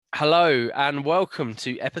Hello and welcome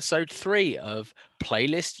to episode 3 of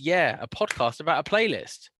Playlist Yeah, a podcast about a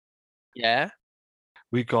playlist. Yeah.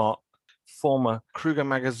 We got former Kruger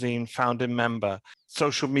Magazine founding member,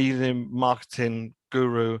 social media marketing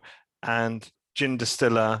guru, and gin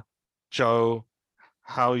distiller, Joe.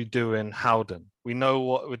 How you doing, Howden? We know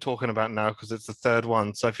what we're talking about now because it's the third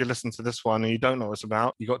one. So if you listen to this one and you don't know what it's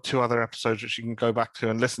about, you got 2 other episodes which you can go back to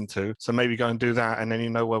and listen to. So maybe go and do that, and then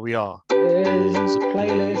you know where we are. It's a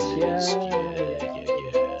playlist, yeah.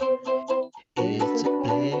 It's a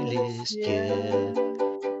playlist, yeah.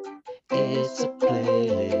 It's a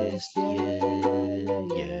playlist,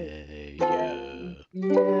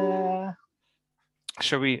 Yeah.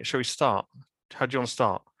 Shall we start? How do you want to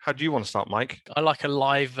start? How do you want to start, Mike? I like a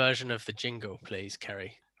live version of the jingle, please,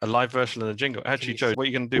 Kerry. A live version of the jingle. Actually, Joe, what are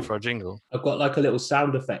you going to do for our jingle? I've got like a little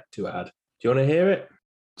sound effect to add. Do you want to hear it?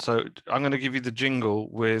 So I'm going to give you the jingle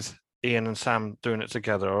with Ian and Sam doing it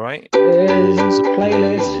together, all right? It's a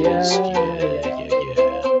playlist, yeah.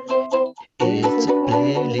 It's a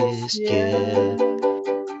playlist, yeah.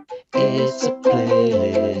 It's a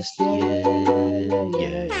playlist, yeah.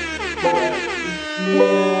 Yeah.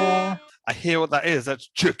 I hear what that is. That's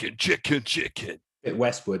chicken. Bit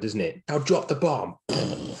Westwood, isn't it? I'll drop the bomb.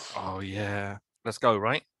 Oh, yeah. Let's go,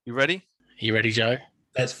 right? You ready? Are you ready, Joe?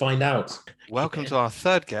 Let's find out. Welcome to our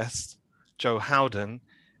third guest, Joe Howden,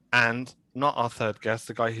 and not our third guest,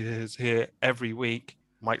 the guy who is here every week,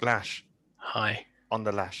 Mike Lash, Hi. on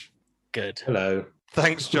the Lash. Good. Hello.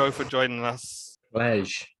 Thanks, Joe, for joining us.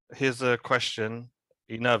 Pleasure. Here's a question.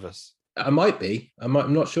 Are you nervous? I might be. I'm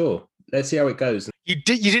not sure. Let's see how it goes. You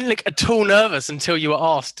didn't look at all nervous until you were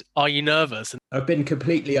asked, are you nervous? I've been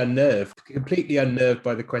completely unnerved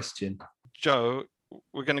by the question. Joe,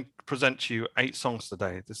 we're going to present to you 8 songs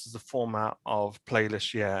today. This is the format of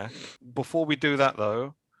Playlist Yeah. Before we do that,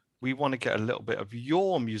 though, we want to get a little bit of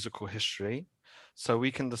your musical history so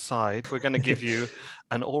we can decide if we're going to give you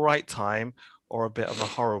an all right time or a bit of a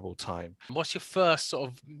horrible time. What's your first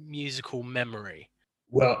sort of musical memory?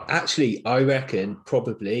 Well, actually, I reckon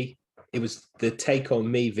probably it was the Take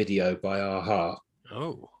On Me video by a-ha.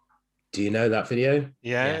 Oh. Do you know that video?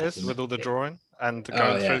 Yeah, Yeah. it is, with all the drawing and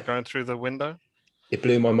Oh, going through the window. It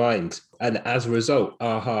blew my mind. And as a result,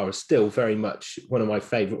 a-ha is still very much one of my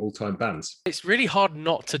favourite all-time bands. It's really hard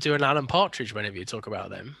not to do an Alan Partridge whenever you talk about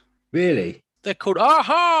them. Really? They're called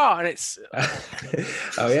Aha! And it's...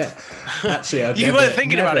 Oh, yeah. Actually, you weren't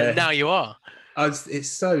thinking about it, now you are. It's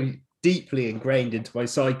so deeply ingrained into my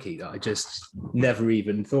psyche that I just never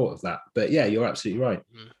even thought of that. But yeah, you're absolutely right.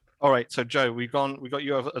 All right, so Joe, we got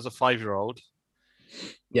you as a 5-year-old.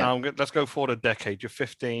 Yeah. Now let's go forward a decade. You're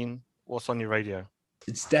 15. What's on your radio?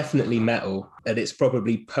 It's definitely metal, and it's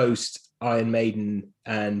probably post Iron Maiden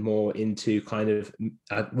and more into kind of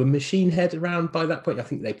were Machine Head around by that point? I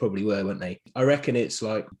think they probably were, weren't they? I reckon it's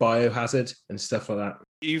like Biohazard and stuff like that.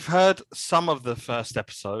 You've heard some of the first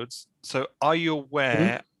episodes. So are you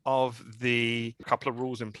aware of the couple of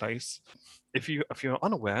rules in place? If you're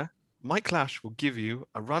unaware, Mike Lash will give you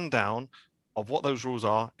a rundown of what those rules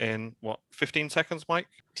are in 15 seconds, Mike?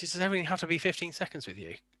 Does everything have to be 15 seconds with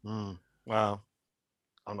you? Well,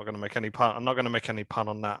 I'm not going to make any pun. I'm not going to make any pun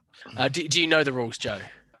on that. Do you know the rules, Joe?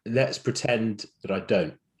 Let's pretend that I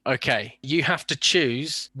don't. Okay, you have to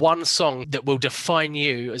choose one song that will define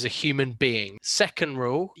you as a human being. Second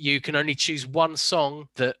rule, you can only choose one song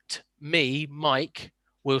that me, Mike,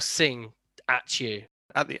 will sing at you.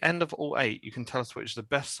 At the end of all 8, you can tell us which is the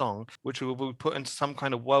best song, which will be put into some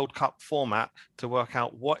kind of World Cup format to work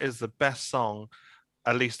out what is the best song,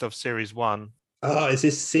 at least of Series 1. Oh, is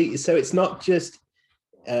this so it's not just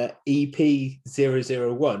EP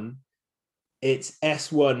 001, it's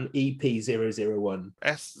S1 EP 001.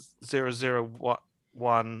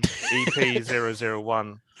 S001 EP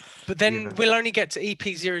 001. But then we'll only get to EP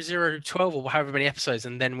 0012 or however many episodes,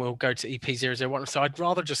 and then we'll go to EP 001. So I'd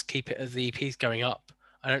rather just keep it as the EP's going up.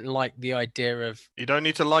 I don't like the idea of... You don't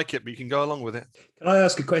need to like it, but you can go along with it. Can I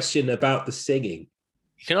ask a question about the singing?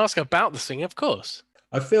 You can ask about the singing, of course.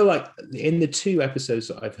 I feel like in the 2 episodes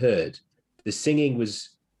that I've heard, the singing was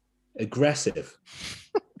aggressive.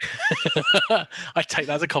 I take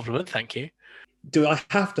that as a compliment, thank you. Do I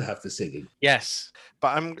have to have the singing? Yes.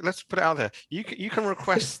 But let's put it out there. You can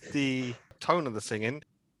request the tone of the singing.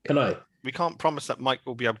 Can I? We can't promise that Mike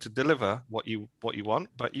will be able to deliver what you want,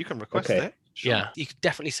 but you can request it. Sure. Yeah, you could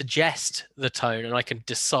definitely suggest the tone, and I can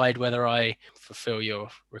decide whether I fulfill your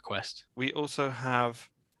request. We also have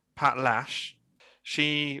Pat Lash.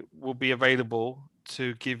 She will be available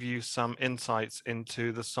to give you some insights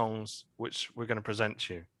into the songs which we're going to present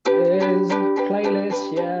to you. There's a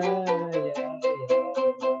playlist, yeah.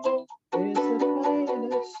 It's a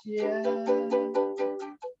playlist, yeah.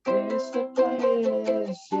 It's the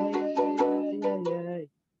playlist,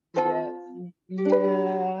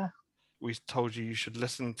 yeah. We told you should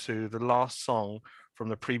listen to the last song from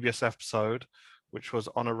the previous episode, which was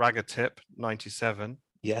On a Ragga Tip 97.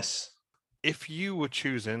 Yes. If you were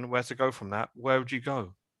choosing where to go from that, where would you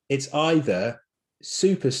go? It's either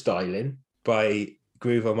Super Styling by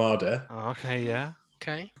Groove Armada Oh, okay, yeah.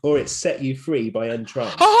 Okay. or it's Set You Free by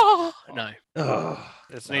Entrance. Oh no. Oh,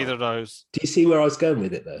 It's neither of those. do you see where I was going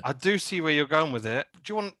with it though? I do see where you're going with it.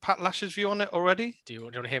 Do you want Pat Lash's view on it already? Do you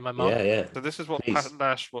want to hear my mark? Yeah, yeah. So this is what Please. Pat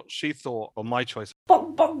Lash, what she thought of my choice.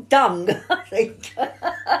 Bog bog dung, I think.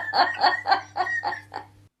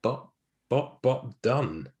 Bop, bop, bop,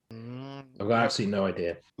 done. Mm, I've got absolutely no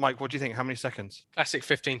idea. Mike, what do you think? How many seconds? Classic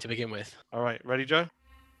 15 to begin with. All right, ready, Joe?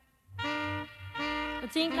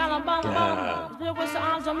 Think kind of bang Yeah. bang. Look what's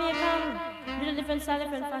all Jamaican. Little different style,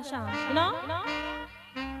 different fashion. You know?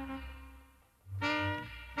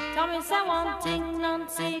 Tell me say one thing,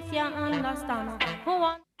 Nancy can't understand. Who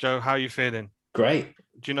want? Joe, how are you feeling? Great.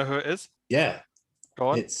 Do you know who it is? Yeah. Go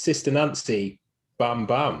on. It's Sister Nancy. Bam,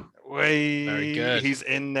 bam. Way, Very good. He's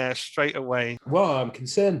in there straight away. Well, I'm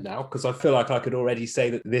concerned now because I feel like I could already say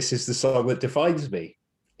that this is the song that defines me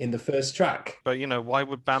in the first track. But you know, why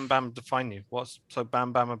would Bam Bam define you? What's so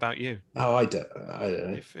Bam Bam about you? Oh, I don't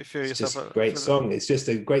know. If you're It's yourself just a great song. It's just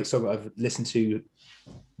a great song that I've listened to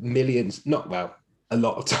millions, not well, a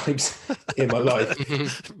lot of times in my life.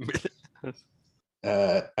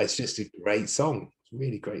 It's just a great song. It's a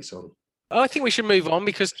really great song. I think we should move on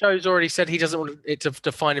because Joe's already said he doesn't want it to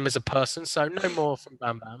define him as a person. So no more from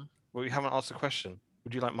Bam Bam. Well, you haven't asked a question.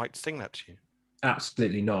 Would you like Mike to sing that to you?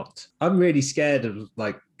 Absolutely not. I'm really scared of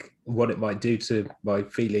like what it might do to my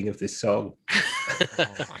feeling of this song.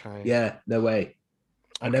 Okay. Yeah, no way.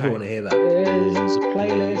 I never Okay. want to hear that. It's a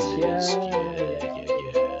playlist, yeah.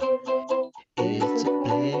 It's a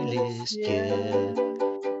playlist, yeah.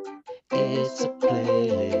 It's a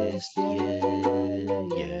playlist,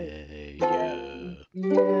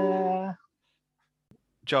 Yeah.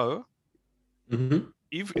 Joe, hmm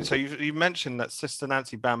you've mentioned that Sister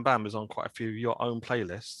Nancy Bam Bam is on quite a few of your own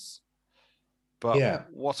playlists. But Yeah.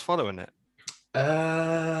 what's following it?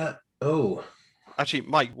 Oh, Actually,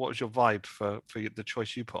 Mike, what was your vibe for the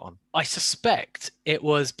choice you put on? I suspect it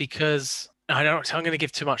was because I'm going to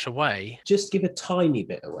give too much away. just give a tiny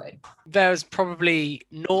bit away. There's probably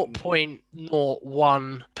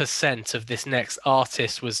 0.01% of this next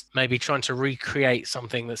artist was maybe trying to recreate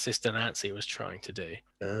something that Sister Nancy was trying to do.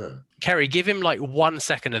 Kerry, give him like 1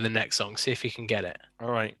 second of the next song, see if he can get it.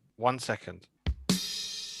 All right, 1 second.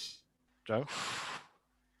 Joe?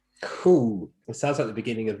 Cool. It sounds like the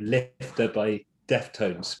beginning of Lifter by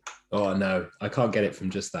Deftones. Oh no, I can't get it from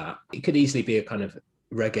just that. It could easily be a kind of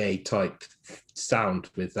reggae type sound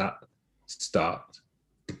with that start.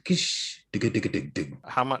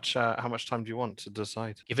 How much time do you want to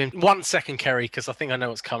decide? Give him 1 second, Kerry, because I think I know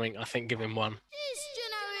what's coming. I think give him one. This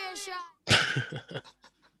generation.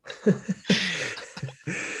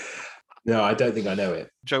 No, I don't think I know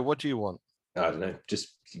it. Joe, what do you want? I don't know.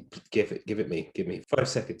 Just give it me. Give me 5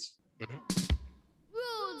 seconds. Rules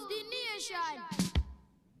the nation.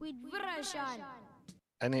 With version.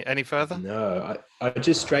 Any further? No, I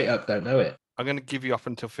just straight up don't know it. I'm going to give you up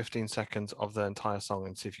until 15 seconds of the entire song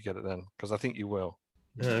and see if you get it then, because I think you will.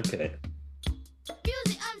 Okay.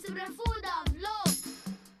 Music and some food of love.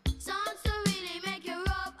 Sounds to really make you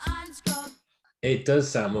rub and scrub. It does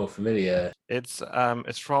sound more familiar. It's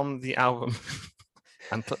from the album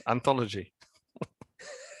Anthology.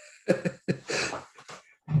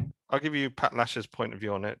 I'll give you Pat Lash's point of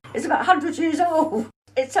view on it. It's about 100 years old.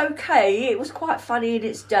 It's okay. It was quite funny in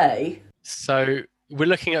its day. So we're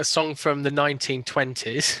looking at a song from the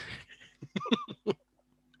 1920s.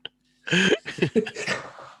 Going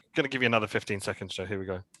to give you another 15 seconds, Joe. Here we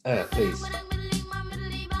go. Please.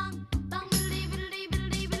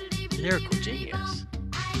 Lyrical genius.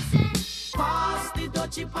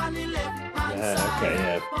 Yeah, okay,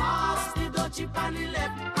 yeah.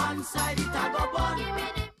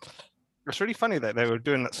 It's really funny that they were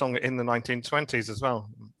doing that song in the 1920s as well.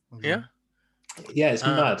 Yeah. Yeah, it's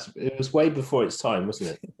mad. It was way before its time,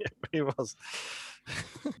 wasn't it? It was.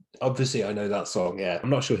 Obviously, I know that song, yeah. I'm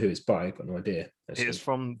not sure who it's by. I've got no idea. It is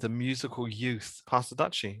from the musical Youth. Pastor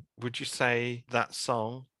Dutchy, would you say that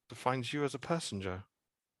song defines you as a person, Joe?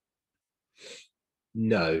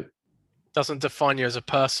 No. Doesn't define you as a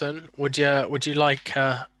person. Would you like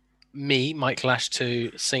me, Mike Lash,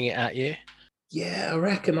 to sing it at you? Yeah, I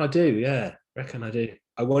reckon I do. Yeah, reckon I do.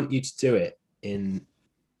 I want you to do it in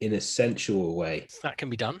a sensual way. That can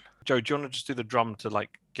be done. Joe, do you want to just do the drum to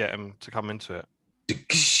like get him to come into it?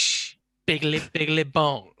 Biggly, biggly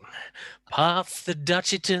bong. Pass the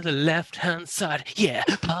duchy to the left-hand side. Yeah,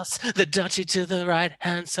 pass the duchy to the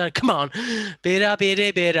right-hand side. Come on. Bida,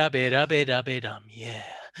 bida, bida, bida, bida, bidum. Yeah.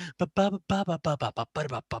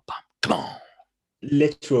 Ba-ba-ba-ba-ba-ba-ba-ba-ba-ba-ba. Come on.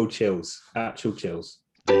 Literal chills, actual chills.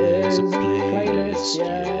 There's a Playlist, playlist,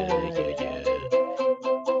 yeah,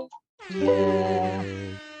 yeah, Yeah.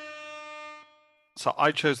 yeah. So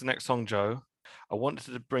I chose the next song, Joe. I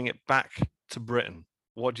wanted to bring it back to Britain.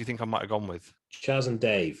 What do you think I might have gone with? Chaz and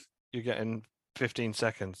Dave. You're getting 15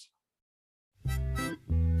 seconds.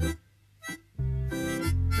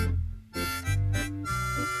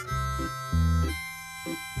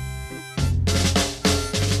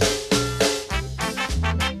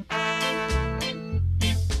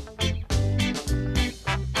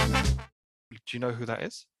 Do you know who that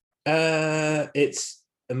is? It's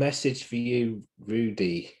A Message for You,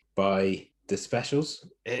 Rudy by The Specials.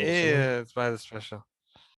 It Or someone. is by the special.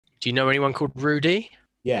 Do you know anyone called Rudy?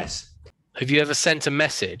 Yes. Have you ever sent a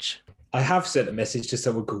message? I have sent a message to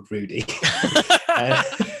someone called Rudy.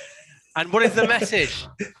 And what is the message?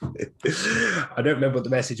 I don't remember what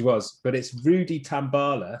the message was, but it's Rudy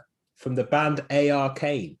Tambala from the band A.R.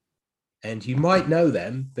 Kane. And you might know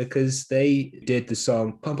them because they did the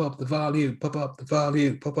song Pump Up the Volume, Pump Up the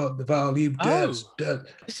Volume, Pump Up the Volume. Dance, dance.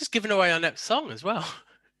 This is giving away our next song as well.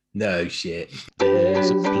 No shit.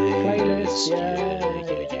 There's a Playlist, playlist, yeah.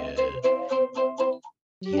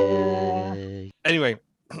 yeah, yeah. Anyway,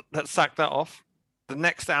 let's sack that off. The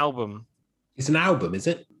next album, It's an album, is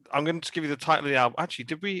it? I'm going to just give you the title of the album. Actually,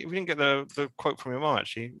 we didn't get the quote from your mum,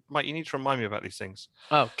 actually. Mike, you need to remind me about these things.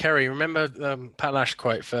 Oh, Kerry, remember Pat Lash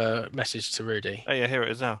quote for Message to Rudy? Oh, yeah, here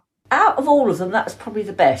it is now. Out of all of them, that's probably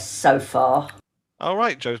the best so far. All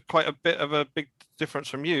right, Joe, quite a bit of a big difference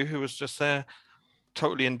from you, who was just there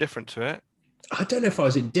totally indifferent to it. I don't know if I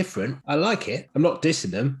was indifferent. I like it. I'm not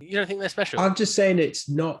dissing them. You don't think they're special? I'm just saying it's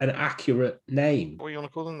not an accurate name. What do you want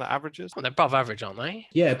to call them? The averages? Well, they're above average, aren't they?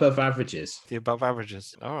 Yeah, above averages. The above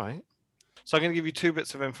averages. All right. So I'm going to give you 2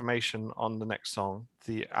 bits of information on the next song.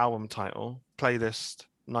 The album title, playlist,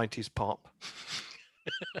 90s pop.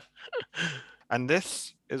 And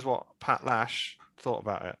this is what Pat Lash thought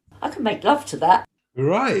about it. I can make love to that.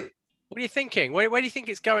 Right. What are you thinking? Where do you think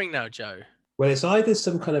it's going now, Joe? Well, it's either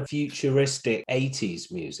some kind of futuristic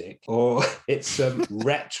 80s music or it's some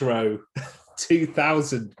retro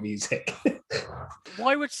 2000 music.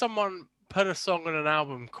 Why would someone put a song on an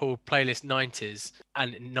album called Playlist 90s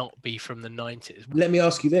and it not be from the 90s? Let me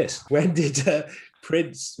ask you this. When did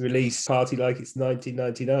Prince release Party Like It's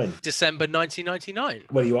 1999? December 1999.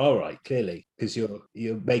 Well, you are right, clearly, because you're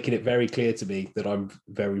making it very clear to me that I'm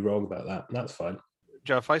very wrong about that. And that's fine.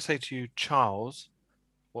 Joe, if I say to you Charles,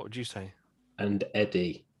 what would you say? And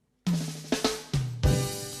Eddie.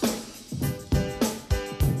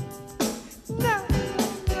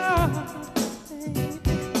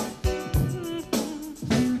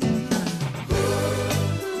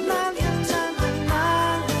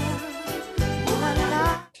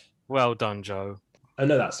 Well done, Joe. I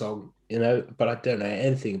know that song, but I don't know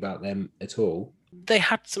anything about them at all. They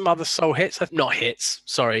had some other soul hits, not hits.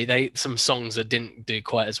 Sorry, some songs that didn't do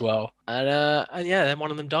quite as well, and yeah, then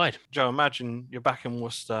one of them died. Joe, imagine you're back in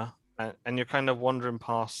Worcester and you're kind of wandering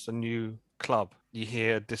past a new club. You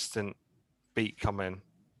hear a distant beat come in.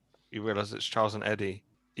 You realise it's Charles and Eddie.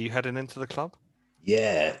 Are you heading into the club?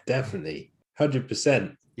 Yeah, definitely.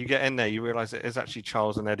 100%. You get in there, you realise it is actually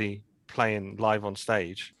Charles and Eddie playing live on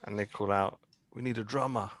stage, and they call out, "We need a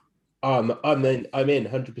drummer." I'm in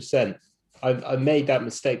 100%. I made that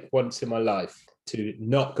mistake once in my life to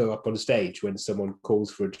not go up on stage when someone calls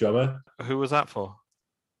for a drummer. Who was that for?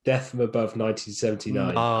 Death from Above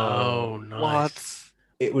 1979. Oh, nice. What?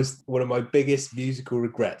 It was one of my biggest musical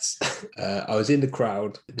regrets. I was in the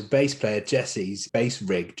crowd. The bass player, Jesse's bass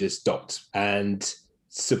rig just stopped. And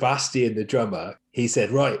Sebastian, the drummer, he said,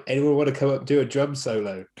 "Right, anyone want to come up and do a drum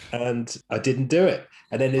solo?" And I didn't do it.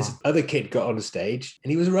 And then this other kid got on the stage and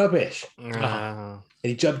he was rubbish. Ah. And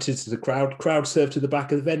he jumped into the crowd. Crowd surfed to the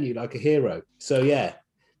back of the venue like a hero. So yeah,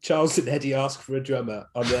 Charles and Eddie asked for a drummer.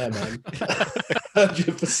 I'm there, man.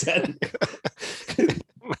 100%.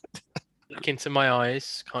 Look into my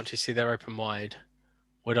eyes. Can't you see they're open wide?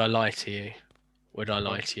 Would I lie to you? Would I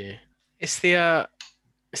lie to you? It's the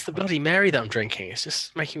Bloody Mary that I'm drinking. It's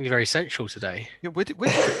just making me very sensual today. Yeah, where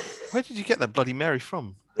did you get that Bloody Mary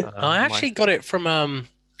from? I actually got it from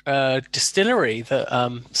a distillery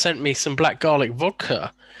that sent me some black garlic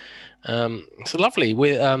vodka. It's lovely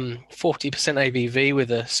with 40% ABV with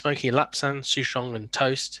a smoky lapsang, souchong and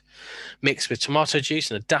toast, mixed with tomato juice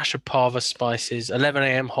and a dash of Parva spices. 11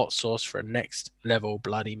 a.m. hot sauce for a next level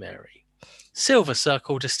Bloody Mary. Silver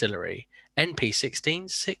Circle Distillery, NP16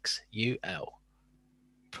 6UL.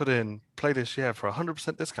 Put in playlist, yeah, for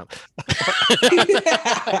 100% discount.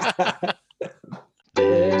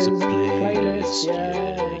 There's a Playlist, playlist, yeah,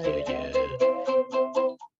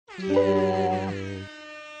 yeah, Yeah. yeah.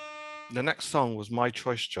 The next song was my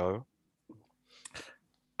choice, Joe.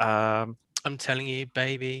 Um, I'm telling you,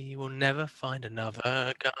 baby, you will never find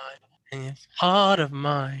another guy in this heart of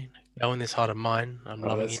mine. Oh, in this heart of mine, I'm Oh,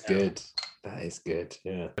 loving that's you now. good. That is good.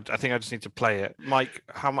 Yeah. I think I just need to play it. Mike,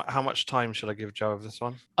 how much time should I give Joe of this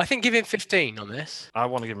one? I think give him 15 on this. I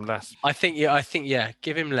want to give him less. I think yeah.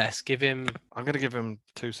 Give him less. Give him I'm going to give him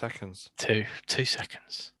 2 seconds. 2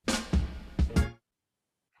 seconds.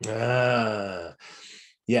 Ah,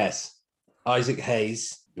 yes. Isaac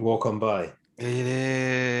Hayes, Walk On By. It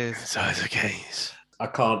is. So it's okay. I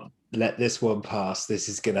can't let this one pass. This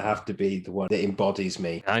is going to have to be the one that embodies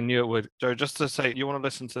me. I knew it would. Joe, just to say, you want to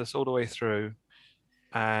listen to this all the way through,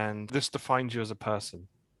 and this defines you as a person.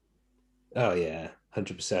 Oh, yeah,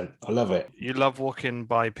 100%. I love it. You love walking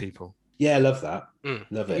by people. Yeah, I love that. Mm.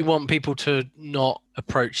 Love it. You want people to not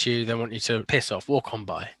approach you, they want you to piss off, walk on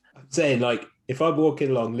by. I'm saying, like, if I'm walking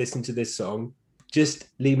along, listen to this song, just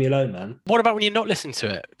leave me alone, man. What about when you're not listening to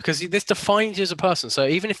it? Because this defines you as a person. So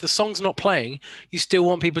even if the song's not playing, you still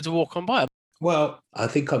want people to walk on by. Well, I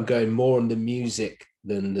think I'm going more on the music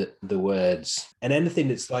than the words. And anything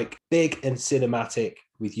that's like big and cinematic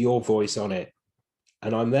with your voice on it.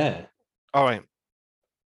 And I'm there. All right.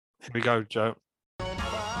 Here we go, Joe.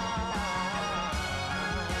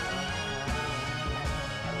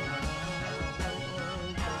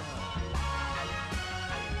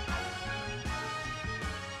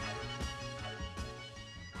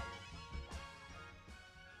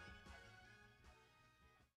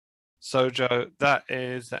 So, Joe, that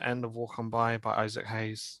is the end of Walk On By Isaac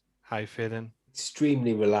Hayes. How you feeling?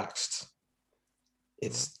 Extremely relaxed.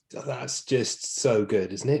 That's just so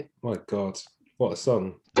good, isn't it? My God, what a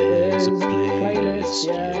song. There's a Playlist,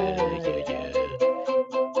 playlist,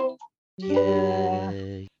 yeah,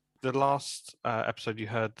 yeah. The last episode, you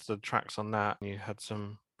heard the tracks on that, and you had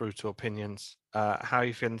some brutal opinions. How are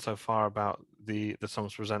you feeling so far about the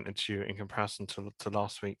songs presented to you in comparison to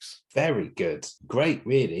last week's? Very good. Great,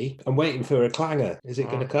 really. I'm waiting for a clanger. Is it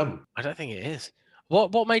going to come? I don't think it is.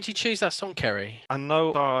 What made you choose that song, Kerry? I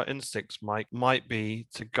know our instincts, Mike, might be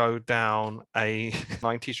to go down a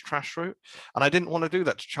 90s trash route. And I didn't want to do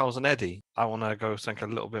that to Charles and Eddie. I want to go something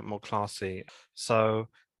a little bit more classy. So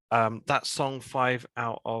that's song 5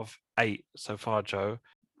 out of 8 so far, Joe.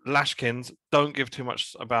 Lashkins, don't give too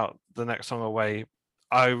much about the next song away.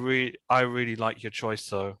 I really like your choice,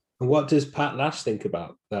 though. And what does Pat Lash think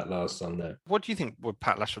about that last song there? What do you think would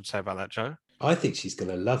Pat Lash would say about that, Joe? I think she's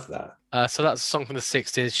going to love that. So that's a song from the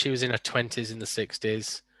 60s. She was in her 20s in the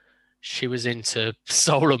 60s. She was into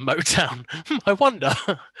soul and Motown. I wonder.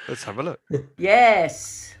 Let's have a look.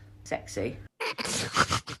 Yes. Sexy.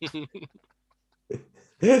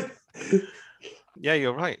 Yeah,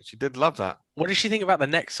 you're right. She did love that. What did she think about the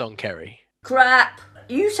next song, Kerry? Crap.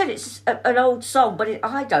 You said it's an old song, but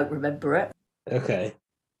I don't remember it. Okay.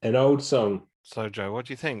 An old song. So, Joe, what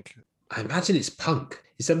do you think? I imagine it's punk.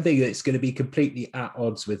 It's something that's going to be completely at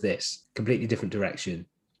odds with this, completely different direction,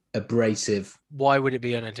 abrasive, Why would it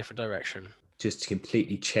be in a different direction? just to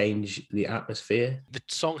completely change the atmosphere. The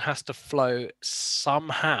song has to flow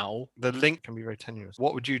somehow. The link can be very tenuous.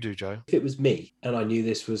 What would you do, Joe? If it was me and I knew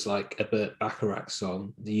this was like a Burt Bacharach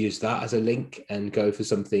song, use that as a link and go for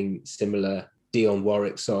something similar. Dionne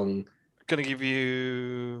Warwick song. Going to give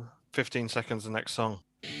you 15 seconds the next song.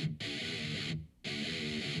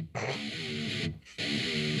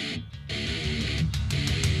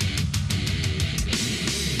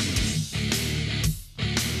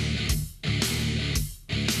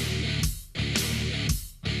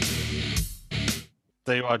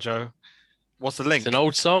 There you are, Joe. What's the link? It's an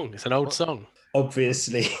old song. It's an old What? song.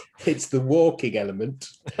 Obviously, it's the walking element,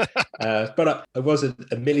 but I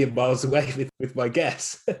wasn't a million miles away with my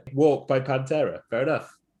guess. Walk by Pantera. Fair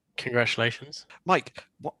enough. Congratulations. Mike,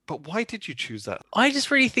 but why did you choose that? I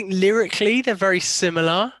just really think lyrically they're very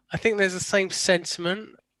similar. I think there's the same sentiment.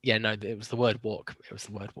 Yeah, no, it was the word walk. It was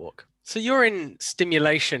the word walk. So you're in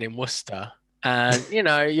Stimulation in Worcester, and you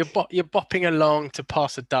know you're bopping along to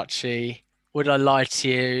Pass a Dutchie. Would I lie to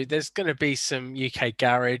you? There's going to be some UK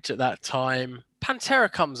garage at that time.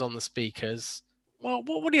 Pantera comes on the speakers. Well,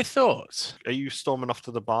 what are your thoughts? Are you storming off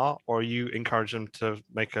to the bar, or are you encouraging them to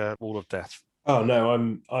make a wall of death? Oh no,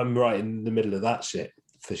 I'm right in the middle of that shit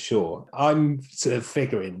for sure. I'm sort of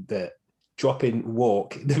figuring that dropping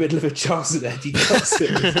Walk in the middle of a Charles and Eddie concert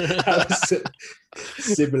has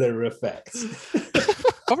similar effects.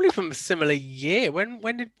 Probably from a similar year. When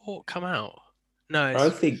did Walk come out? No, I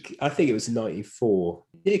it's, think it was 94.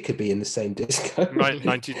 It could be in the same disco.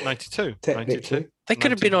 92. Technically. they could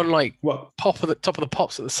have been on like What? top of the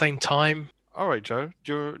pops at the same time. All right, Joe.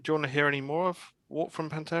 Do you want to hear any more of Walk from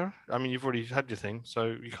Pantera? I mean, you've already had your thing,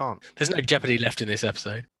 so you can't. There's no Jeopardy left in this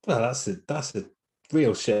episode. Well, that's a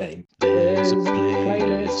real shame. There's a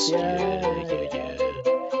Playlist, yeah.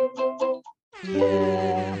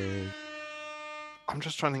 I'm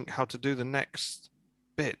just trying to think how to do the next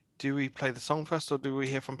bit. Do we play the song first, or do we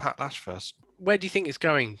hear from Pat Lash first? Where do you think it's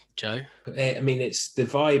going, Joe? I mean, it's the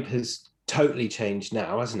vibe has totally changed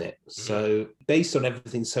now, hasn't it? So based on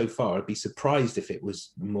everything so far, I'd be surprised if it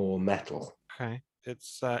was more metal. Okay,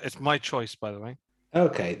 it's my choice, by the way.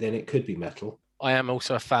 Okay, then it could be metal. I am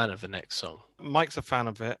also a fan of the next song. Mike's a fan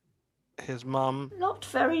of it. His mum. Not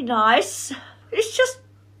very nice. It's just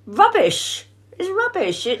rubbish. It's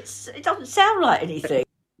rubbish. It doesn't sound like anything.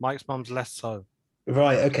 Mike's mum's less so.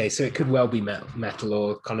 Right. Okay. So it could well be metal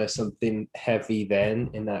or kind of something heavy. Then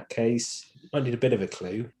in that case, might need a bit of a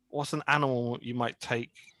clue. What's an animal you might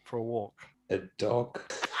take for a walk? A dog.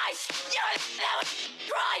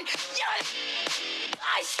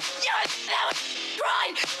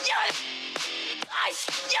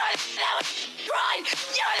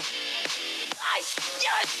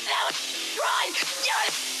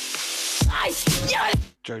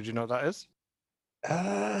 Joe, do you know what that is?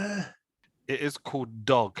 Uh, It is called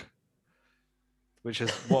Dog, which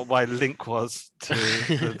is what my link was to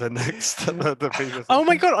the next, the previous. Oh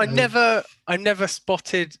my god, I never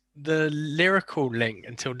spotted the lyrical link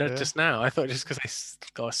until Yeah. just now. I thought just because they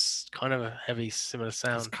got kind of a heavy similar It's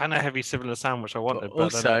sound. kind of heavy, similar sound, which I wanted. But But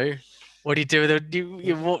also, what do you do with it?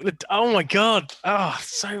 You walk the. Oh my god! Oh,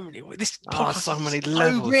 so many. This podcast so many is so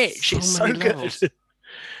levels, rich. so It's so many good. levels.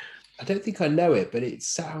 I don't think I know it, but it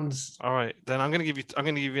sounds. all right, then I'm going to give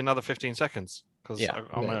you another 15 seconds because Yeah.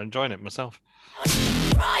 I'm Yeah. enjoying it myself.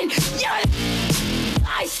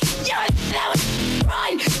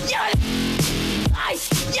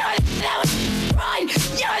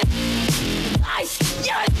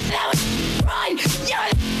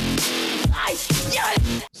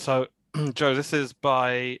 So, Joe, this is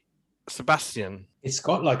by Sebastian. It's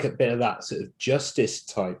got like a bit of that sort of justice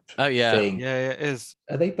type Oh yeah, thing. Yeah, it is.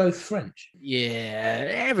 Are they both French? yeah.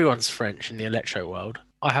 Everyone's French in the electro world.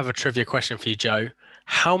 I have a trivia question for you, Joe.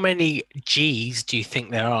 How many G's do you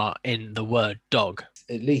think there are in the word dog?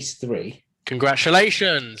 At least 3.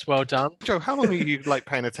 Congratulations, well done. Joe, how long were you like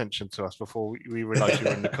paying attention to us before we realised you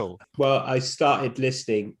were in the call? Well, I started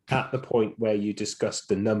listening at the point where you discussed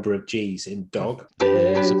the number of G's in dog.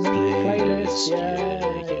 There's a playlist,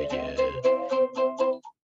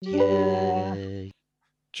 yeah.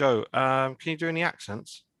 Joe, can you do any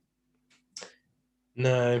accents?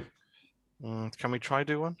 No. Can we try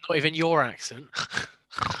do one? Not even your accent.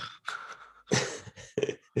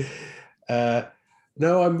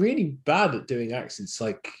 No, I'm really bad at doing accents,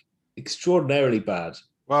 like extraordinarily bad.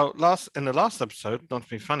 Well, in the last episode, not to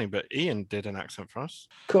be funny, but Ian did an accent for us.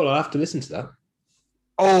 Cool, I'll have to listen to that.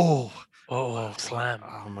 Oh, Oh, slam.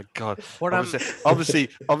 oh my God! What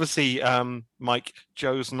Obviously, Mike,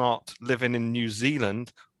 Joe's not living in New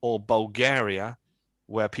Zealand or Bulgaria,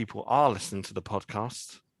 where people are listening to the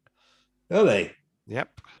podcast. Are they?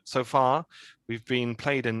 Yep. So far, we've been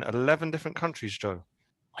played in 11 different countries, Joe.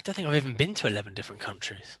 I don't think I've even been to 11 different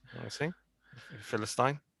countries. I see.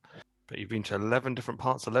 Philistine. But you've been to 11 different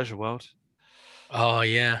parts of Leisure World. Oh,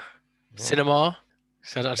 yeah. Cinema.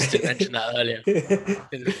 So I just didn't mention that earlier.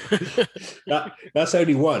 That's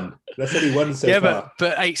only one. That's only one so yeah, far.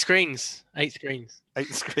 but 8 screens. 8 screens. 8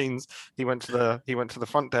 screens. He went to the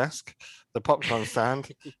front desk, the popcorn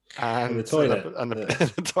stand, and the toilet. and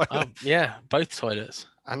the toilet, Oh, yeah, both toilets.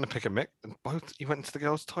 and the pick and mix. And both. He went to the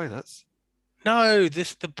girls' toilets. No,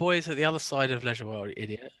 the boys at the other side of Leisure World,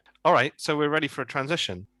 idiot. All right, so we're ready for a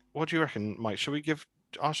transition. What do you reckon, Mike? Should we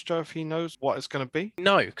ask Joe if he knows what it's going to be?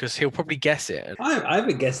 No, because he'll probably guess it. I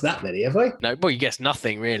haven't guessed that many, have I? No, well, you guess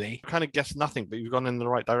nothing, really. You kind of guessed nothing, but you've gone in the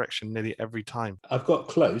right direction nearly every time. I've got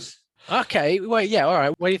close. Okay, well, yeah, all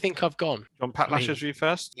right. Where do you think I've gone? Do you want Pat I mean- Lash's view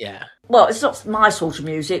first? Yeah. Well, it's not my sort of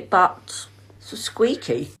music, but it's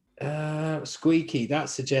squeaky. Squeaky. That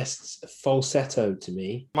suggests falsetto to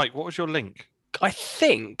me. Mike, what was your link? I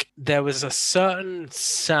think there was a certain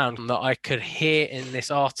sound that I could hear in this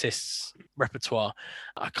artist's repertoire.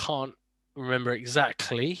 I can't remember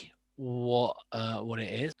exactly what it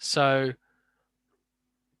is. So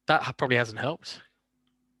that probably hasn't helped.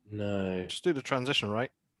 No. Just do the transition,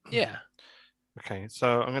 right? Yeah. Okay,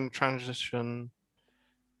 so I'm going to transition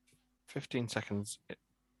 15 seconds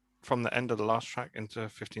from the end of the last track into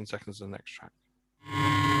 15 seconds of the next track.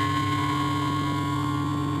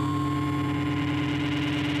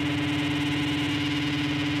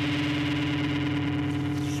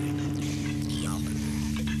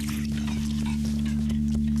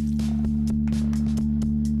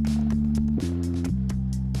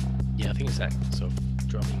 I think it's that sort of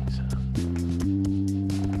drumming sound.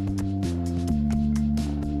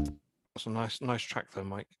 That's a nice track though,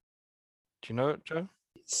 Mike. Do you know it, Joe?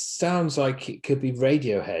 It sounds like it could be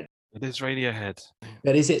Radiohead. It is Radiohead.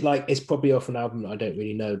 But is it like, it's probably off an album that I don't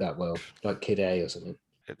really know that well, like Kid A or something?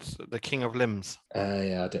 It's The King of Limbs.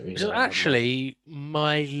 Yeah, I don't really Which know. is that one. actually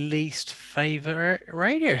my least favorite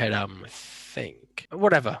Radiohead album, I think.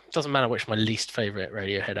 Whatever. Doesn't matter which my least favorite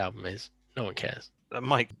Radiohead album is. No one cares.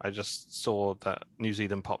 Mike, I just saw that New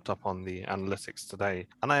Zealand popped up on the analytics today,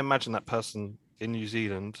 and I imagine that person in New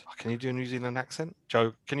Zealand. Can you do a New Zealand accent,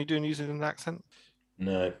 Joe? Can you do a New Zealand accent?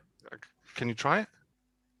 No. Can you try it?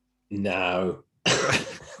 No.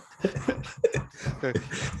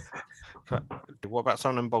 What about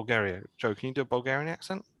someone in Bulgaria? Joe, can you do a Bulgarian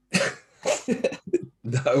accent?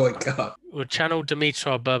 No, I can't. We'll channel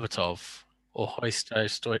Dimitar Berbatov or Hoisto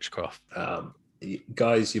Stoichkov.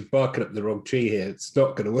 Guys, you're barking up the wrong tree here. It's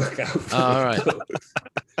not going to work out. For Oh, me. all right.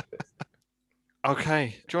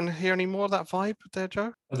 Okay. Do you want to hear any more of that vibe there,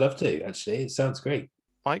 Joe? I'd love to, actually. It sounds great.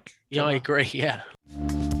 Mike? do you Yeah, I wanna- agree. Yeah.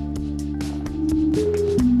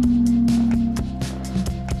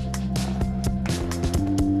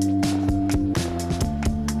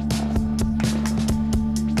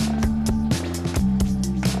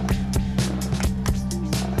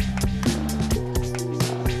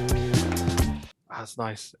 That's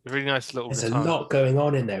nice. Really nice little There's guitar. a lot going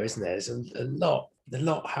on in there, isn't there? There's a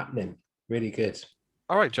lot happening. Really good.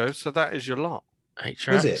 All right, Joe. So that is your lot. 8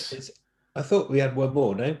 tracks. Was it? I thought we had one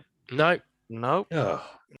more, no? No, No.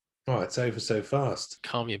 Oh, it's over so fast.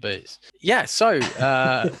 calm your boots. Yeah, so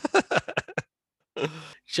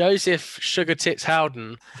Joseph Sugar Tits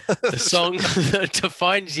Howden, the song that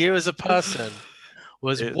defines you as a person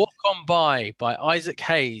was It- Walk On By Isaac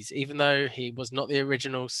Hayes, even though he was not the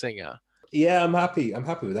original singer. Yeah, I'm happy. I'm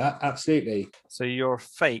happy with that. Absolutely. So you're a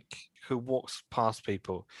fake who walks past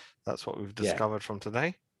people. That's what we've Yeah. discovered from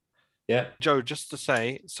today. Yeah. Joe, just to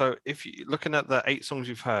say, so if you looking at the 8 songs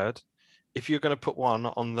you've heard, if you're going to put one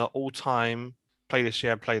on the all-time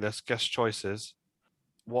playlist guest choices,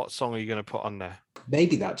 what song are you going to put on there?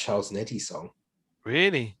 Maybe that Charles and Eddie song. Oh,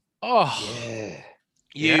 Yeah.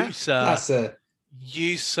 you, Yeah? sir. That's a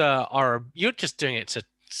You, sir, you're just doing it to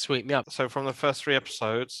sweep me up. So from the first 3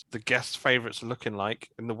 episodes, the guest favorites are looking like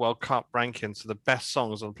in the World Cup rankings. So the best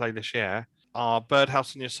songs on play this year are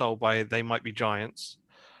Birdhouse in Your Soul by They Might Be Giants,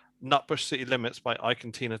 Nutbush City Limits by Ike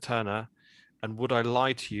and Tina Turner, and Would I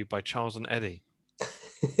Lie to You by Charles and Eddie.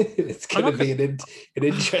 it's I'm going not to be an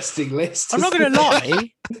interesting list. I'm not isn't going to it?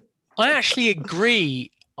 lie. I actually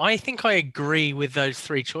agree. I think I agree with those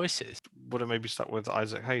 3 choices. Would have maybe stuck with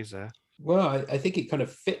Isaac Hayes there. Well, I think it kind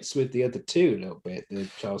of fits with the other 2 a little bit, the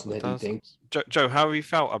Charles and It Eddie does. thing. Joe, how have you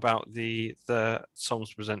felt about the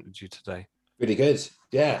songs presented to you today? Really good.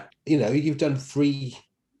 Yeah. You've done 3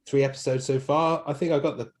 episodes so far. I think I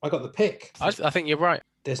got the pick. I think you're right.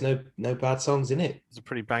 There's no bad songs in it. It's a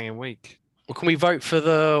pretty banging week. Well, can we vote for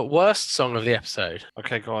the worst song of the episode?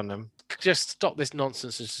 Okay, go on then. Just stop this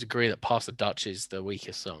nonsense and just agree that Pass the Dutch is the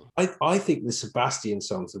weakest song. I think the Sebastian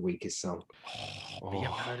song's the weakest song. But you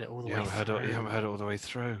haven't heard it all the You way haven't heard it, you through. haven't heard it all the way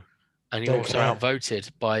through. And you're Don't also care. outvoted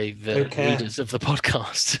by the Don't care. readers of the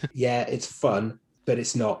podcast. Yeah, it's fun, but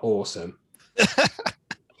it's not awesome.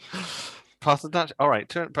 Pass the Dutch. All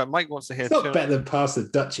right, but Mike wants to hear It's not two. better than Pass the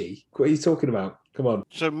Dutchie. What are you talking about? Come on.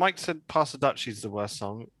 So Mike said Pass the Dutchie's the worst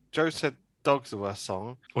song. Joe said Dog's the worst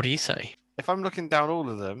song. What do you say? If I'm looking down all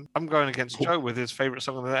of them, I'm going against Joe with his favorite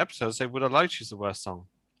song of the episode. Say Would I Lie to You's the worst song.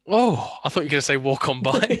 Oh, I thought you were going to say Walk On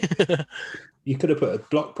By. You could have put a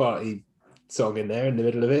Block Party song in there in the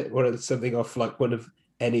middle of it, or something off like one of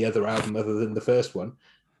any other album other than the first one,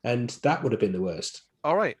 and that would have been the worst.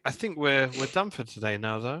 All right, I think we're done for today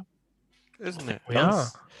now, though, isn't it? We are.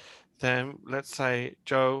 Then let's say,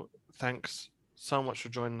 Joe, thanks so much for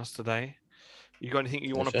joining us today. You got anything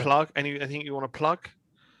you want to Pleasure. plug? Anything you want to plug?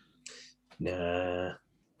 Nah.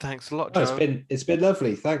 Thanks a lot, Oh, Joe. it's been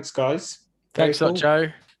lovely. Thanks, guys. Very Thanks a lot, cool. Joe.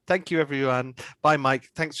 Thank you, everyone. Bye, Mike.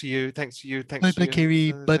 Thanks for you. Thanks for you. Thanks for you.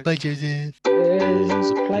 Joseph. It's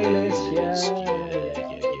a playlist, yeah.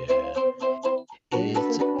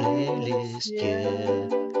 It's a playlist, yeah.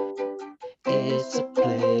 It's a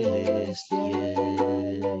playlist,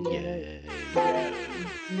 Yeah.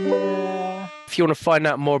 If you want to find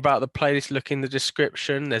out more about the playlist, look in the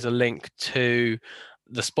description. There's a link to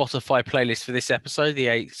the Spotify playlist for this episode, the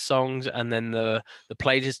 8 songs, and then the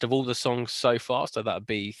playlist of all the songs so far. So that would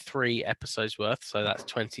be 3 episodes worth. So that's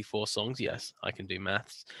 24 songs. Yes, I can do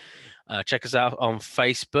maths. Check us out on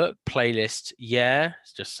Facebook, Playlist Yeah.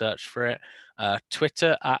 Just search for it.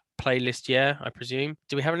 Twitter at Playlist Yeah, I presume.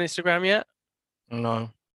 Do we have an Instagram yet? No.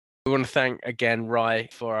 We want to thank again Rye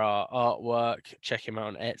for our artwork. Check him out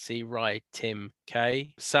on Etsy, Rye Tim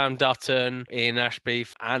K. Sam Dutton, Ian Ashby,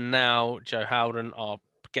 and now Joe Howden, our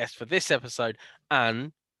guest for this episode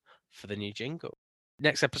and for the new jingle.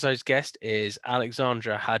 Next episode's guest is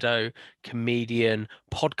Alexandra Haddo, comedian,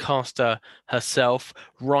 podcaster herself,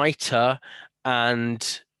 writer,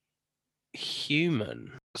 and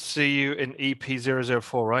human. See you in EP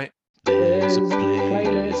 004, right? There's a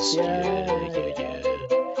Playlist, playlist, yeah, yeah, yeah.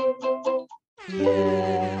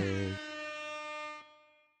 Yeah.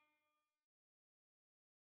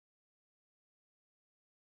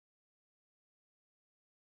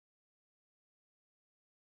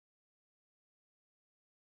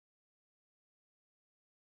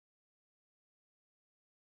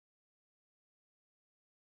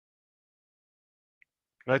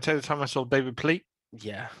 Can I tell you the time I saw David Pleat?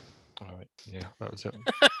 Yeah. All right. Yeah, that was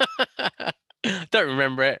it. Don't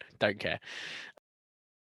remember it. Don't care.